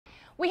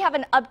We have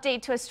an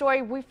update to a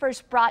story we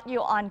first brought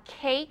you on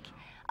Cake.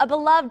 A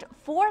beloved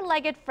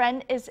four-legged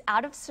friend is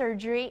out of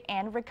surgery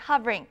and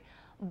recovering.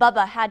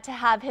 Bubba had to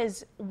have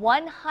his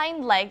one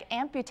hind leg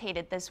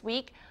amputated this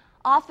week.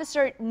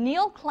 Officer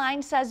Neil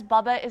Klein says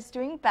Bubba is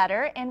doing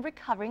better and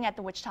recovering at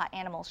the Wichita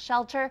Animal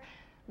Shelter.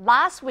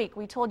 Last week,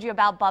 we told you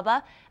about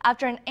Bubba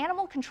after an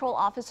animal control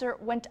officer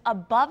went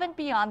above and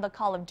beyond the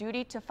call of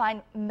duty to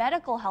find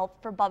medical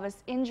help for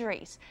Bubba's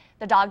injuries.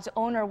 The dog's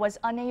owner was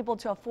unable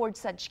to afford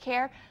such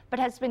care, but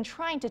has been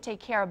trying to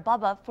take care of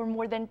Bubba for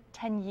more than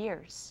 10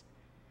 years.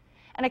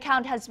 An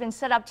account has been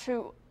set up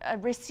to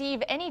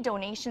receive any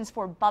donations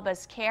for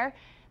Bubba's care.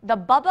 The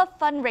Bubba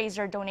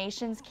fundraiser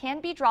donations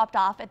can be dropped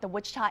off at the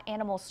Wichita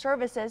Animal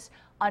Services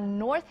on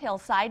North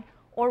Hillside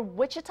or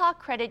Wichita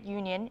Credit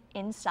Union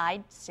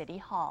inside City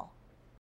Hall.